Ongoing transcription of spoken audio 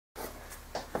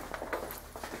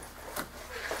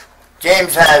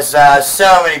James has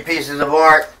so many pieces of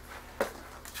art.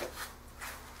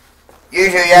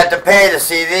 Usually you have to pay to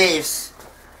see these.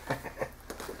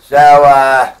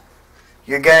 So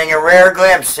you're getting a rare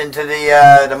glimpse into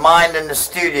the mind and the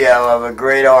studio of a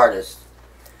great artist.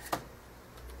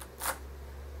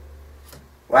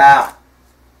 Wow.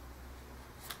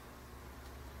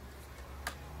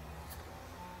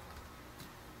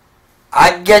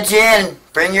 I can get you in.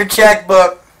 Bring your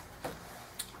checkbook.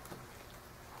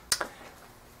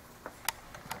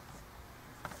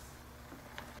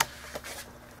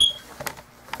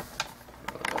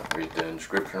 Read the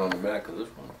inscription on the back of this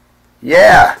one.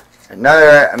 Yeah,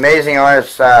 another amazing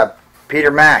artist,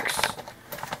 Peter Max.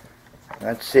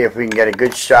 Let's see if we can get a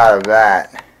good shot of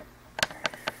that.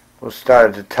 We'll start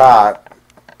at the top.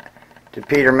 To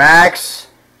Peter Max,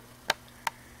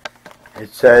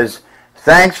 it says,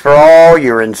 "Thanks for all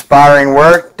your inspiring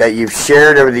work that you've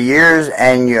shared over the years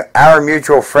and our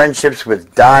mutual friendships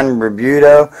with Don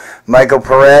Rebuto, Michael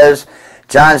Perez,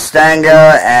 John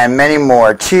Stango, and many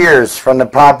more. Cheers from the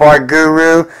pop art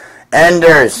guru,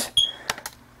 Enders.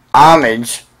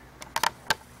 Homage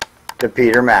to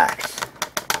Peter Max."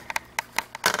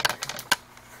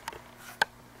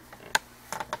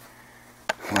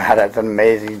 Wow, that's an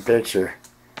amazing picture.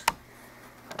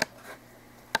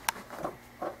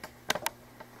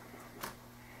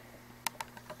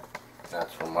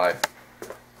 That's from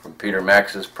Peter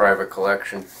Max's private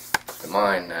collection to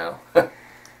mine now.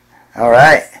 All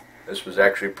right. This was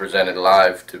actually presented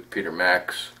live to Peter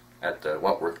Max at the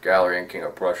Wentworth Gallery in King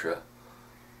of Prussia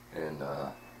in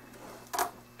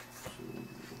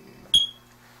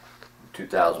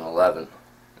 2011,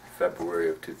 February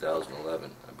of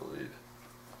 2011, I believe.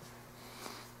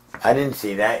 I didn't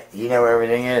see that. You know where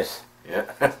everything is.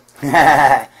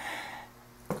 Yeah.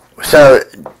 So,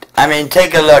 I mean,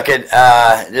 take a look at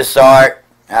this art.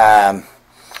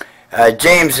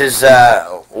 James is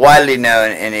widely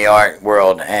known in the art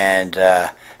world and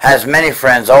has many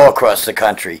friends all across the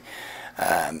country.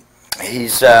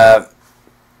 He's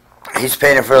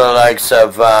painted for the likes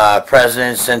of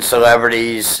presidents and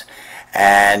celebrities,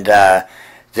 and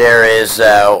there is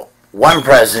one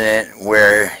president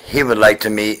where he would like to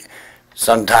meet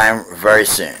sometime very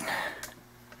soon.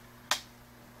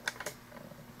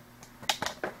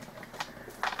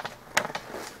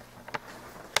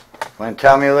 Want to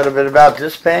tell me a little bit about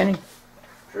this painting?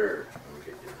 Sure. Let me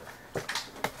get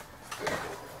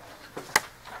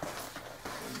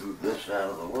you move this out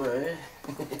of the way.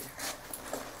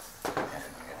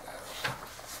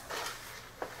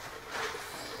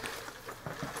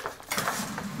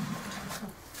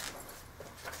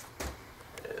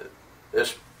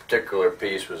 This particular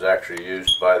piece was actually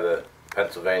used by the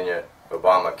Pennsylvania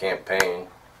Obama campaign,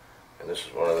 and this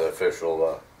is one of the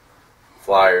official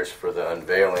flyers for the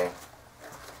unveiling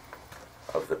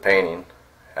of the painting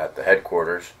at the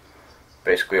headquarters.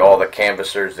 Basically all the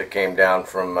canvassers that came down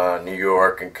from New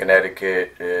York and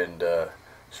Connecticut and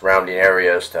surrounding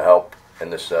areas to help in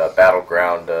this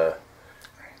battleground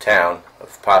town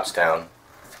of Pottstown.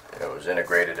 It was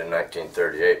integrated in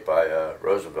 1938 by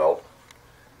Roosevelt,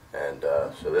 and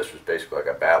so this was basically like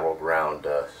a battleground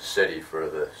city for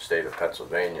the state of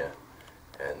Pennsylvania,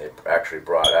 and they actually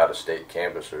brought out-of-state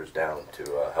canvassers down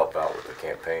to help out with the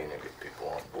campaign and get people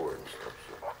on board and stuff.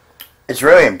 So It's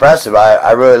really impressive.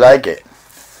 I really like it.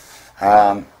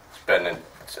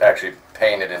 it's actually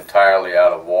painted entirely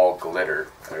out of wall glitter.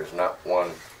 There's not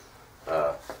one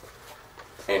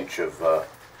inch of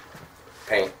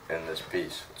paint in this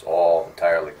piece. It's all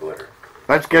entirely glitter.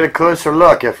 Let's get a closer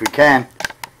look if we can.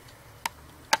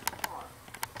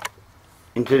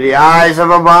 Into the eyes of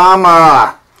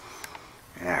Obama.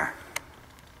 There.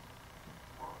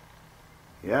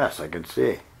 Yes, I can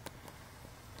see.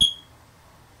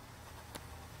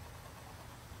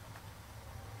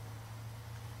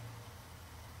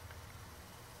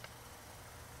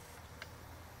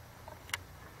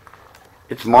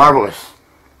 It's marvelous.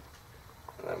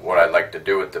 And what I'd like to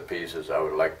do with the piece is I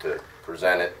would like to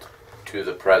present it to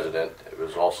the president. It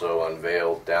was also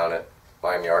unveiled down at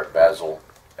Miami Art Basel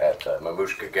at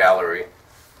Mamushka Gallery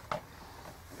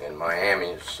in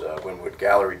Miami's Wynwood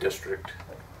Gallery District.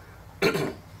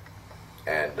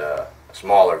 And a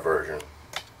smaller version,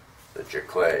 the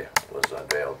Giclée, was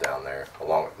unveiled down there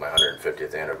along with my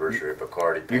 150th anniversary of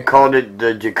Bacardi painting. You called it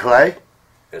the Giclée?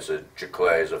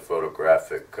 Giclée is a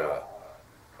photographic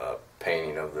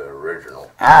painting of the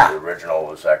original. Ah. The original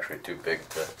was actually too big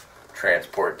to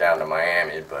transport down to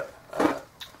Miami, but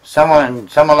Someone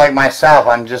like myself,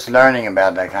 I'm just learning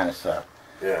about that kind of stuff.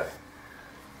 yeah.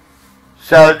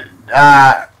 So,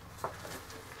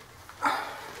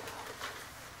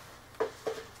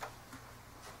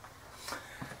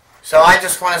 So I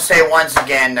just want to say once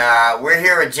again, we're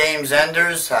here with James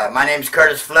Enders. My name's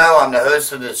Curtis Flo. I'm the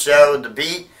host of the show, The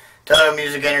Beat, Total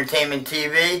Music Entertainment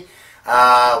TV.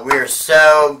 We are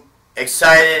so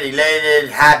excited, elated,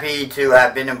 happy to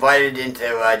have been invited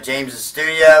into James's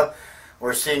studio.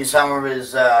 We're seeing some of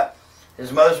his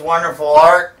most wonderful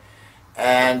art,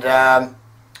 and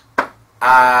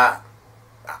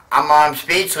I'm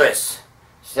speechless.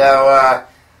 So,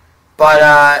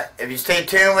 but if you stay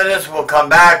tuned with us, we'll come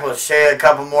back. We'll show you a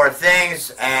couple more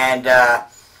things, and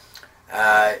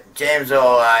James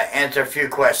will answer a few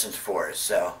questions for us.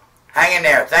 So, hang in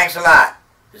there. Thanks a lot.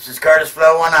 This is Curtis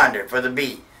Flo 100 for The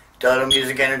Beat, Total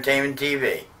Music Entertainment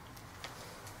TV.